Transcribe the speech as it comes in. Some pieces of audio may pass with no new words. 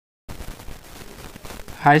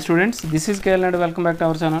Hi students, this is KL and welcome back to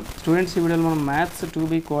our channel. Students, ఈ వీడియోలో మనం maths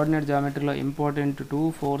 2B coordinate జామెట్రీలో important 2,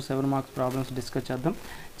 4, 7 marks problems discuss చేద్దాం.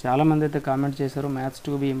 చాలామంది అయితే comment చేశారు మ్యాథ్స్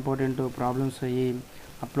 2B ఇంపార్టెంట్ ప్రాబ్లమ్స్ అయ్యి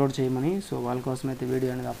అప్లోడ్ చేయమని. సో వాళ్ళ కోసం అయితే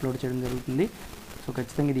వీడియో అనేది అప్లోడ్ చేయడం జరుగుతుంది. సో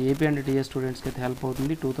ఖచ్చితంగా ఇది ఏపీ అండ్ టీఎస్ స్టూడెంట్స్కి అయితే హెల్ప్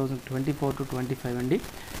అవుతుంది. 2024 to 25 అండి.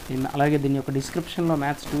 అలాగే దీని యొక్క డిస్క్రిప్షన్లో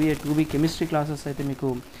maths 2A 2B chemistry classes అయితే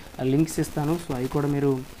మీకు లింక్స్ ఇస్తాను. సో అవి కూడా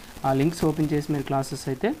మీరు ఆ లింక్స్ ఓపెన్ చేసి మీరు క్లాసెస్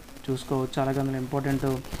అయితే చూసుకోవచ్చు. అలాగే అందులో ఇంపార్టెంట్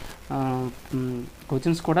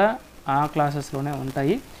క్వశ్చన్స్ కూడా ఆ క్లాసెస్లోనే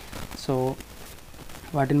ఉంటాయి. సో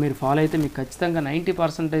వాటిని మీరు ఫాలో అయితే మీకు ఖచ్చితంగా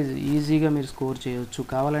 90% ఈజీగా మీరు స్కోర్ చేయవచ్చు.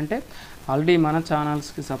 కావాలంటే ఆల్రెడీ మన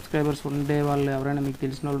ఛానల్స్కి సబ్స్క్రైబర్స్ ఉండే వాళ్ళు ఎవరైనా మీకు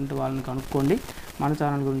తెలిసిన వాళ్ళు ఉంటే వాళ్ళని కనుక్కోండి. మన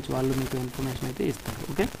ఛానల్ గురించి వాళ్ళు మీకు ఇన్ఫర్మేషన్ అయితే ఇస్తారు.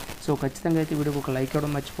 ఓకే, సో ఖచ్చితంగా అయితే వీడియోకి ఒక లైక్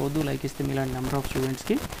ఇవ్వడం మర్చిపోవద్దు. లైక్ ఇస్తే మీలాంటి నెంబర్ ఆఫ్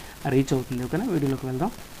స్టూడెంట్స్కి రీచ్ అవుతుంది. ఓకేనా, వీడియోలోకి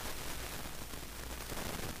వెళ్దాం.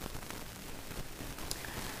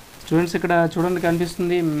 స్టూడెంట్స్ ఇక్కడ చూడండి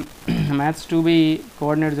కనిపిస్తుంది maths 2B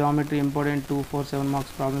coordinate geometry important 2, 4, 7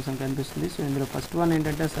 marks problems అని కనిపిస్తుంది. సో ఇందులో ఫస్ట్ వన్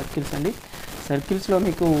ఏంటంటే సర్కిల్స్ అండి. సర్కిల్స్లో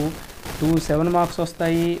మీకు 2 7 మార్క్స్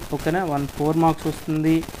వస్తాయి. ఓకేనా, 1 4 మార్క్స్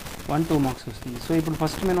వస్తుంది, 1 2 మార్క్స్ వస్తుంది. సో ఇప్పుడు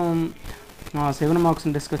ఫస్ట్ మనం 7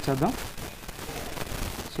 మార్క్స్ని డిస్కస్ చేద్దాం.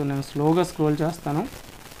 సో నేను స్లోగా స్క్రోల్ చేస్తాను.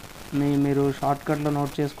 మీరు షార్ట్కట్లో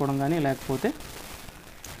నోట్ చేసుకోవడం కానీ లేకపోతే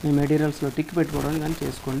మీ మెటీరియల్స్లో టిక్ పెట్టుకోవడం కానీ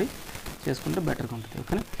చేసుకుంటే బెటర్గా ఉంటుంది.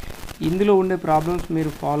 ఓకేనా, ఇందులో ఉండే ప్రాబ్లమ్స్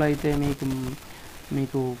మీరు ఫాలో అయితే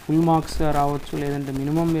మీకు ఫుల్ మార్క్స్ రావచ్చు, లేదంటే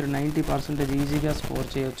మినిమం మీరు 90% ఈజీగా స్కోర్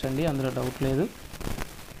చేయొచ్చు అండి, అందులో డౌట్ లేదు.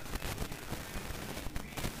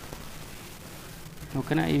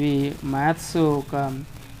 ఓకేనా, ఇవి మ్యాథ్స్ ఒక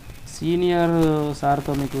సీనియర్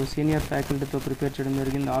సార్తో మీకు సీనియర్ ఫ్యాకల్టీతో ప్రిపేర్ చేయడం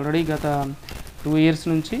జరిగింది. ఆల్రెడీ గత 2 years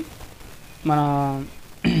నుంచి మన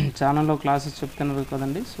ఛానల్లో క్లాసెస్ చెప్తున్నారు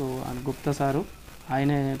కదండి. సో గుప్తా సారు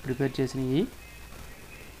ఆయనే ప్రిపేర్ చేసినవి.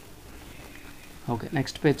 ఓకే,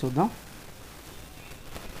 నెక్స్ట్ పేజ్ చూద్దాం.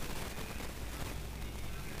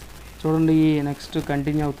 చూడండి నెక్స్ట్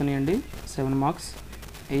కంటిన్యూ అవుతున్నాయండి. 7 marks,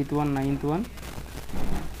 8th one, 9th one,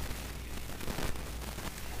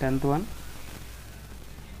 10th one,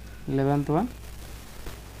 11th one.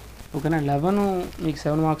 ఓకేనా, 11 మీకు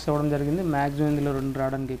 7 మార్క్స్ ఇవ్వడం జరిగింది. మ్యాక్సిమం ఇందులో 2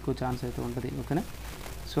 రావడానికి ఎక్కువ ఛాన్స్ అయితే ఉంటుంది. ఓకేనా,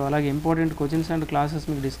 సో అలాగే ఇంపార్టెంట్ క్వశ్చన్స్ అండ్ క్లాసెస్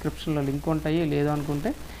మీకు డిస్క్రిప్షన్లో లింక్ ఉంటాయి. లేదు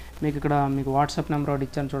అనుకుంటే మీకు ఇక్కడ మీకు వాట్సాప్ నెంబర్ ఒకటి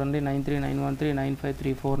ఇచ్చాను చూడండి,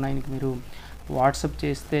 9391395349కి మీరు వాట్సాప్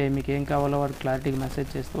చేస్తే మీకు ఏం కావాలో వాడు క్లారిటీగా మెసేజ్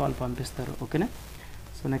చేస్తే వాళ్ళు పంపిస్తారు. ఓకేనా,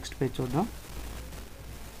 సో నెక్స్ట్ పేజ్ చూద్దాం.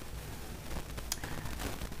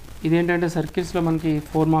 ఇదేంటంటే సర్కిల్స్లో మనకి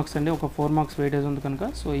 4 మార్క్స్ అండి. ఒక 4 మార్క్స్ వెయిటేజ్ ఉంది కనుక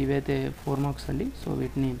సో ఇవైతే 4 మార్క్స్ అండి. సో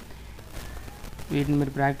వీటిని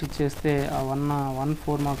మీరు ప్రాక్టీస్ చేస్తే ఆ 1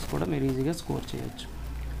 4 మార్క్స్ కూడా మీరు ఈజీగా స్కోర్ చేయొచ్చు.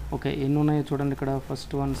 ఓకే, ఎన్ని ఉన్నాయో చూడండి ఇక్కడ.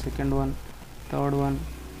 First one, second one, third one,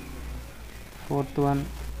 4th one,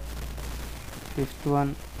 5th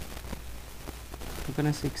one,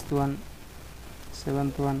 ఓకేనా, 6th one,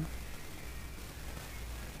 7th one,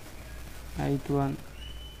 8th one,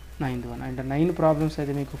 9th one. అంటే 9 ప్రాబ్లమ్స్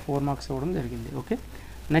అయితే మీకు 4 మార్క్స్ ఇవ్వడం జరిగింది. ఓకే,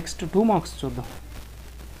 నెక్స్ట్ 2 మార్క్స్ చూద్దాం.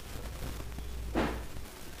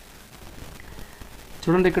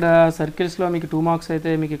 చూడండి ఇక్కడ సర్కిల్స్లో మీకు 2 మార్క్స్ అయితే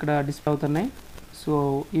మీకు ఇక్కడ డిస్ప్లే అవుతున్నాయి. సో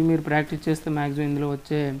ఇవి మీరు ప్రాక్టీస్ చేస్తే మ్యాక్సిమం ఇందులో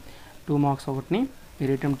వచ్చే 2 మార్క్స్ ఒకటిని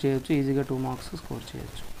మీరు అటెంప్ట్ చేయొచ్చు, ఈజీగా 2 మార్క్స్ స్కోర్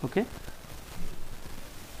చేయొచ్చు. ఓకే,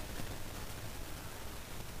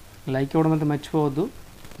 లైక్ ఇవ్వడం అయితే మర్చిపోవద్దు.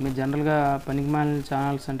 మీరు జనరల్గా పనికిమాలిన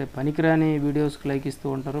ఛానల్స్ అంటే పనికిరాని వీడియోస్కి లైక్ ఇస్తూ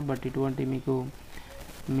ఉంటారు, బట్ ఇటువంటి మీకు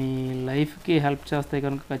మీ లైఫ్కి హెల్ప్ చేస్తాయి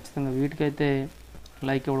కనుక ఖచ్చితంగా వీటికైతే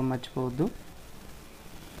లైక్ ఇవ్వడం మర్చిపోవద్దు.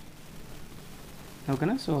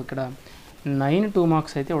 ఓకేనా, సో ఇక్కడ 9 2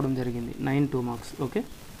 మార్క్స్ అయితే ఇవ్వడం జరిగింది. 9 2 మార్క్స్. ఓకే,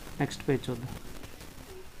 నెక్స్ట్ పేజ్ చూద్దాం.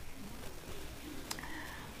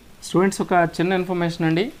 స్టూడెంట్స్ ఒక చిన్న ఇన్ఫర్మేషన్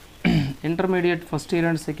అండి. Intermediate first year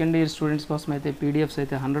and second year students కోసం అయితే పీడిఎఫ్స్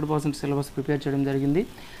అయితే 100% సిలబస్ ప్రిపేర్ చేయడం జరిగింది.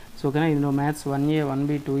 సో ఓకేనా, ఇందులో maths 1A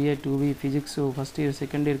 1B 2A 2B physics first year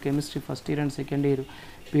second year chemistry first year and second year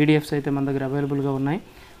PDFs అయితే మన దగ్గర అవైలబుల్గా ఉన్నాయి.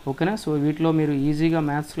 ఓకేనా, సో వీటిలో మీరు ఈజీగా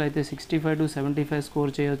మ్యాథ్స్లో అయితే 65 to 75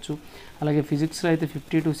 స్కోర్ చేయొచ్చు. అలాగే ఫిజిక్స్లో అయితే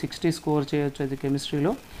 50 to 60 స్కోర్ చేయొచ్చు. అయితే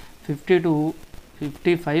కెమిస్ట్రీలో 50 to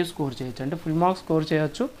 55 స్కోర్ చేయొచ్చు. అంటే ఫుల్ మార్క్స్ స్కోర్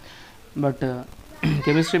చేయొచ్చు. బట్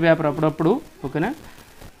కెమిస్ట్రీ పేపర్ అప్పుడప్పుడు ఓకేనా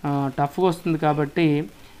టఫ్గా వస్తుంది కాబట్టి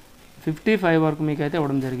 55 వరకు మీకు అయితే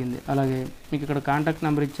ఇవ్వడం జరిగింది. అలాగే మీకు ఇక్కడ కాంటాక్ట్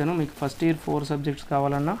నెంబర్ ఇచ్చాను. మీకు ఫస్ట్ ఇయర్ 4 సబ్జెక్ట్స్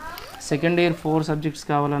కావాలన్నా సెకండ్ ఇయర్ 4 సబ్జెక్ట్స్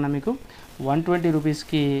కావాలన్నా మీకు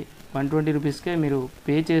 120 రూపీస్కే మీరు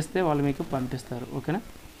పే చేస్తే వాళ్ళు మీకు పంపిస్తారు. ఓకేనా,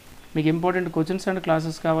 మీకు ఇంపార్టెంట్ క్వశ్చన్స్ అండ్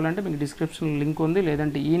క్లాసెస్ కావాలంటే మీకు డిస్క్రిప్షన్లో లింక్ ఉంది,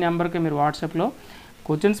 లేదంటే ఈ నెంబర్కి మీరు వాట్సాప్లో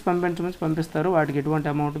క్వశ్చన్స్ పంపిస్తారు. వాటికి ఎటువంటి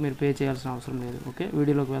అమౌంట్ మీరు పే చేయాల్సిన అవసరం లేదు. ఓకే,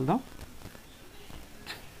 వీడియోలోకి వెళ్దాం.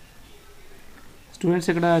 స్టూడెంట్స్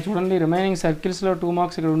ఇక్కడ చూడండి, రిమైనింగ్ సర్కిల్స్లో 2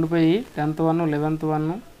 మార్క్స్ ఇక్కడ ఉండిపోయి 10th 1, 11th 1,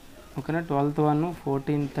 ఓకేనా, 12th 1,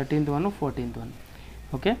 13th 1, 14th 1.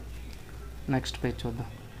 Okay, next page చూద్దాం.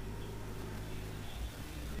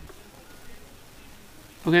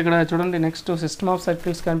 ఓకే, ఇక్కడ చూడండి నెక్స్ట్ సిస్టమ్ ఆఫ్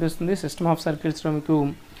సర్కిల్స్ కనిపిస్తుంది. సిస్టమ్ ఆఫ్ సర్కిల్స్లో మీకు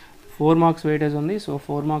 4 మార్క్స్ వెయిటేజ్ ఉంది. సో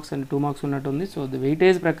 4 మార్క్స్ అండ్ 2 మార్క్స్ ఉన్నట్టుంది. సో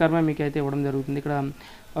వెయిటేజ్ ప్రకారమే మీకు అయితే ఇవ్వడం జరుగుతుంది. ఇక్కడ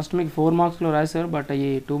ఫస్ట్ మీకు 4 మార్క్స్లో రాశారు, బట్ అవి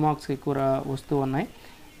 2 మార్క్స్ ఎక్కువ వస్తూ ఉన్నాయి.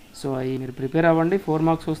 సో అవి మీరు ప్రిపేర్ అవ్వండి. 4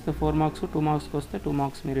 మార్క్స్ వస్తే 4 మార్క్స్, 2 మార్క్స్కి వస్తే 2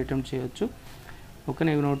 మార్క్స్ మీరు అటెంప్ట్ చేయొచ్చు.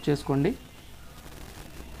 ఓకేనా, ఇవి నోట్ చేసుకోండి.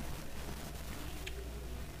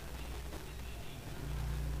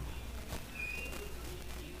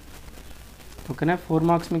 ఓకేనా, 4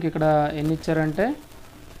 మార్క్స్ మీకు ఇక్కడ ఎన్ని ఇచ్చారంటే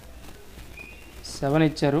 7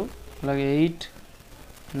 ఇచ్చారు. అలాగే 8,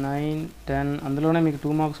 9, 10, అందులోనే మీకు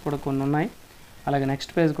 2 మార్క్స్ కూడా కొన్ని ఉన్నాయి. అలాగే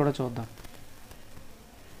నెక్స్ట్ పేజ్ కూడా చూద్దాం.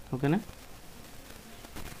 ఓకేనా,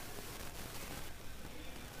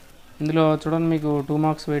 ఇందులో చూడండి మీకు 2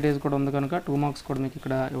 మార్క్స్ వెయిటేజ్ కూడా ఉంది కనుక 2 మార్క్స్ కూడా మీకు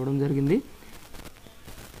ఇక్కడ ఇవ్వడం జరిగింది.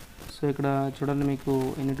 సో ఇక్కడ చూడండి మీకు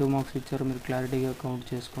ఎన్ని 2 మార్క్స్ ఇచ్చారో మీరు క్లారిటీగా కౌంట్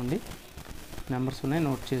చేసుకోండి. నెంబర్స్ ఉన్నాయి,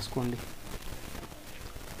 నోట్ చేసుకోండి.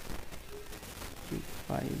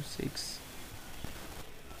 5, 6,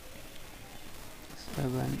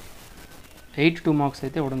 7, 8 2 మార్క్స్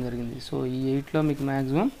అయితే ఇవ్వడం జరిగింది. సో ఈ 8లో మీకు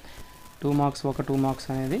మ్యాక్సిమం 2 మార్క్స్, ఒక 2 మార్క్స్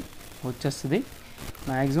అనేది వచ్చేస్తుంది.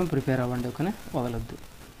 మ్యాక్సిమం ప్రిపేర్ అవ్వండి. ఓకేనా, వదలొద్దు.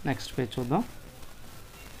 నెక్స్ట్ పేజ్ చూద్దాం.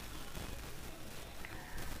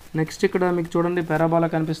 నెక్స్ట్ ఇక్కడ మీకు చూడండి పారాబోలా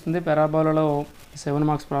కనిపిస్తుంది. పారాబోలాలో 7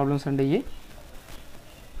 మార్క్స్ ప్రాబ్లమ్స్ అండి. ఇవి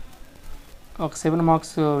ఒక 7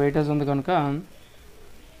 మార్క్స్ వెయిటేజ్ ఉంది కనుక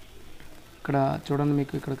ఇక్కడ చూడండి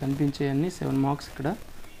మీకు ఇక్కడ కనిపించే అన్ని 7 మార్క్స్ ఇక్కడ.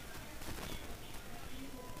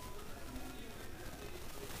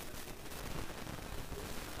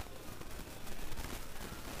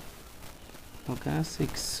 ఓకే,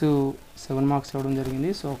 7 మార్క్స్ ఇవ్వడం జరిగింది.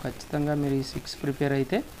 సో ఖచ్చితంగా మీరు ఈ 6 ప్రిపేర్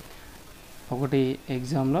అయితే ఒకటి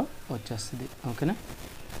ఎగ్జామ్లో వచ్చేస్తుంది. ఓకేనా,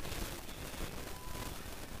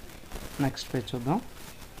 నెక్స్ట్ పేజ్ చూద్దాం.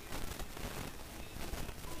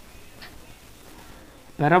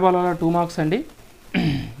 పారాబోలాలో 2 మార్క్స్ అండి.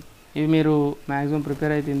 ఇవి మీరు మ్యాక్సిమం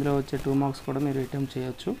ప్రిపేర్ అయితే ఇందులో వచ్చే 2 మార్క్స్ కూడా మీరు అటెంప్ట్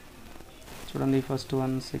చేయొచ్చు. చూడండి, first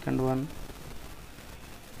 1, second 1,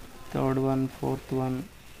 third 1, fourth 1,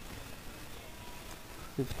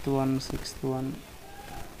 fifth 1, sixth 1,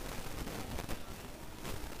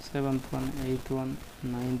 seventh 1, eighth 1,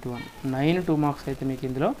 ninth 1. 9 2 marks అయితే మీకు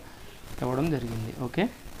ఇందులో ఇవ్వడం జరిగింది. ఓకే,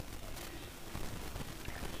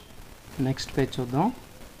 నెక్స్ట్ పేజ్ చూద్దాం.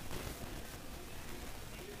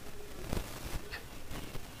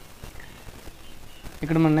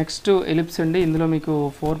 ఇక్కడ మన నెక్స్ట్ ఎలిప్స్ అండి. ఇందులో మీకు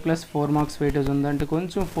 4 + 4 మార్క్స్ వెయిటేజ్ ఉంది. అంటే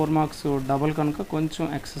కొంచెం 4 మార్క్స్ డబల్ కనుక కొంచెం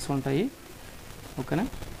ఎక్సెస్ ఉంటాయి. ఓకేనా,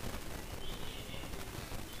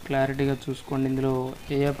 క్లారిటీగా చూసుకోండి. ఇందులో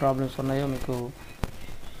ఏ ప్రాబ్లమ్స్ ఉన్నాయో మీకు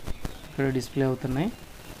ఇక్కడ డిస్ప్లే అవుతున్నాయి.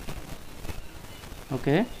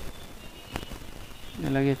 ఓకే,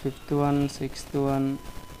 అలాగే 5th 1, 6th 1,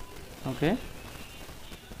 okay,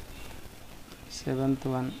 7th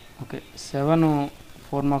 1. Okay, 7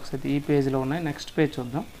 4 marks అయితే ఈ పేజ్లో ఉన్నాయి. నెక్స్ట్ పేజ్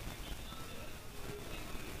చూద్దాం.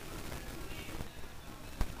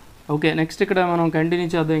 ఓకే, నెక్స్ట్ ఇక్కడ మనం కంటిన్యూ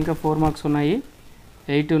చేద్దాం. ఇంకా 4 మార్క్స్ ఉన్నాయి.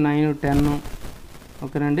 8, 9, 10,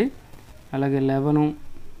 ఓకేనండి. అలాగే 11,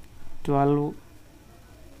 12,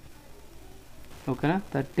 ఓకేనా,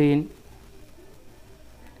 13,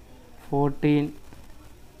 14,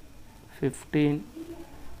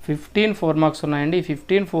 15 4 మార్క్స్ ఉన్నాయండి. ఈ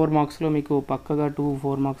 15 4 మార్క్స్లో మీకు పక్కగా 2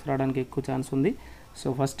 4 మార్క్స్ రావడానికి ఎక్కువ ఛాన్స్ ఉంది. సో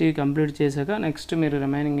ఫస్ట్ ఇవి కంప్లీట్ చేశాక నెక్స్ట్ మీరు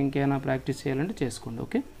రిమైనింగ్ ఇంకేమైనా ప్రాక్టీస్ చేయాలంటే చేసుకోండి.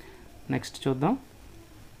 ఓకే, నెక్స్ట్ చూద్దాం.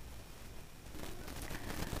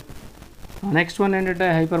 నెక్స్ట్ వన్ ఏంటంటే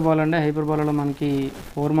హైపర్బోలా అండి. హైపర్బోలాలో మనకి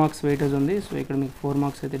 4 మార్క్స్ వెయిటేజ్ ఉంది. సో ఇక్కడ మీకు 4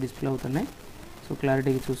 మార్క్స్ అయితే డిస్ప్లే అవుతున్నాయి. సో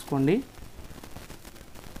క్లారిటీగా చూసుకోండి.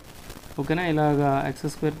 ఓకేనా, ఇలాగా x²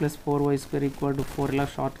 + 4y² = 4 ఇలా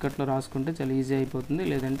షార్ట్కట్లో రాసుకుంటే చాలా ఈజీ అయిపోతుంది.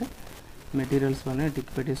 లేదంటే మెటీరియల్స్లోనే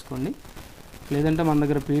టిక్ పెట్టేసుకోండి. లేదంటే మన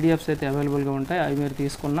దగ్గర పీడిఎఫ్స్ అయితే అవైలబుల్గా ఉంటాయి. అవి మీరు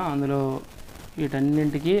తీసుకున్నా అందులో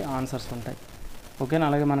వీటన్నింటికి ఆన్సర్స్ ఉంటాయి. ఓకేనా,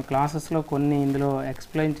 అలాగే మన క్లాసెస్లో కొన్ని ఇందులో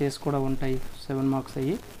ఎక్స్ప్లెయిన్ చేసి కూడా ఉంటాయి. 7 మార్క్స్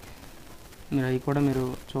అయ్యి మీరు అవి కూడా మీరు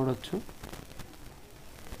చూడొచ్చు.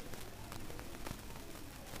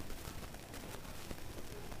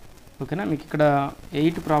 ఓకేనా, మీకు ఇక్కడ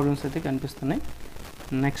 8 ప్రాబ్లమ్స్ అయితే కనిపిస్తున్నాయి.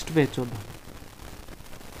 నెక్స్ట్ పేజ్ చూద్దాం.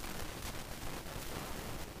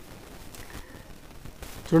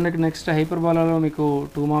 చూడండి, ఇక్కడ నెక్స్ట్ హైపర్బోలాలో మీకు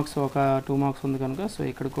 2 మార్క్స్ ఒక 2 మార్క్స్ ఉంది కనుక సో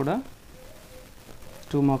ఇక్కడ కూడా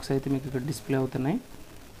 2 మార్క్స్ అయితే మీకు ఇక్కడ డిస్ప్లే అవుతున్నాయి.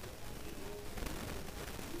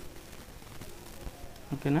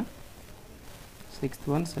 ఓకేనా, 6th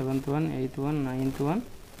 1, 7th 1, 8th 1, 9th 1,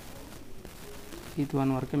 eighth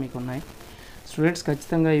one వరకు మీకు ఉన్నాయి. స్టూడెంట్స్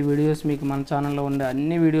ఖచ్చితంగా ఈ వీడియోస్ మీకు మన ఛానల్లో ఉండే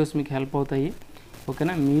అన్ని వీడియోస్ మీకు హెల్ప్ అవుతాయి.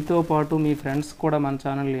 ఓకేనా, మీతో పాటు మీ ఫ్రెండ్స్ కూడా మన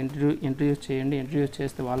ఛానల్ ఇంట్రడ్యూస్ చేయండి. ఇంట్రడ్యూస్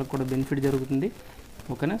చేస్తే వాళ్ళకు కూడా బెనిఫిట్ జరుగుతుంది.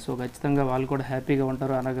 ఓకేనా, సో ఖచ్చితంగా వాళ్ళు కూడా హ్యాపీగా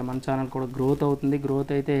ఉంటారు. అలాగే మన ఛానల్ కూడా గ్రోత్ అవుతుంది.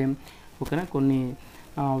 గ్రోత్ అయితే ఓకేనా కొన్ని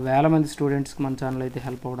వేల మంది స్టూడెంట్స్కి మన ఛానల్ అయితే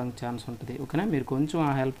హెల్ప్ అవ్వడానికి ఛాన్స్ ఉంటుంది. ఓకేనా, మీరు కొంచెం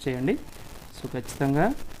హెల్ప్ చేయండి. సో ఖచ్చితంగా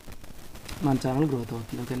మన ఛానల్ గ్రోత్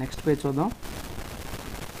అవుతుంది. ఓకే, నెక్స్ట్ పేజ్ చూద్దాం.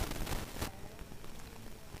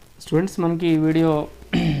 స్టూడెంట్స్ మనకి ఈ వీడియో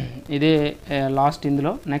ఇదే లాస్ట్.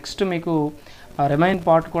 ఇందులో నెక్స్ట్ మీకు రిమైన్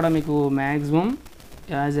పార్ట్ కూడా మీకు maximum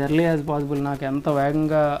as early as possible, నాకు ఎంత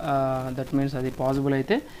వేగంగా దట్ మీన్స్ అది పాసిబుల్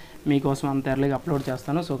అయితే మీకోసం అంత ఎర్లీగా అప్లోడ్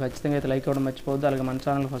చేస్తాను. సో ఖచ్చితంగా అయితే లైక్ అవ్వడం మర్చిపోవద్దు. అలాగే మన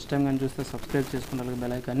ఛానల్ ఫస్ట్ టైం కానీ చూస్తే సబ్స్క్రైబ్ చేసుకుని అలాగే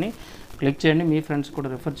బెల్ ఐకాన్ని క్లిక్ చేయండి. మీ ఫ్రెండ్స్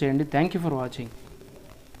కూడా రిఫర్ చేయండి. Thank you for watching.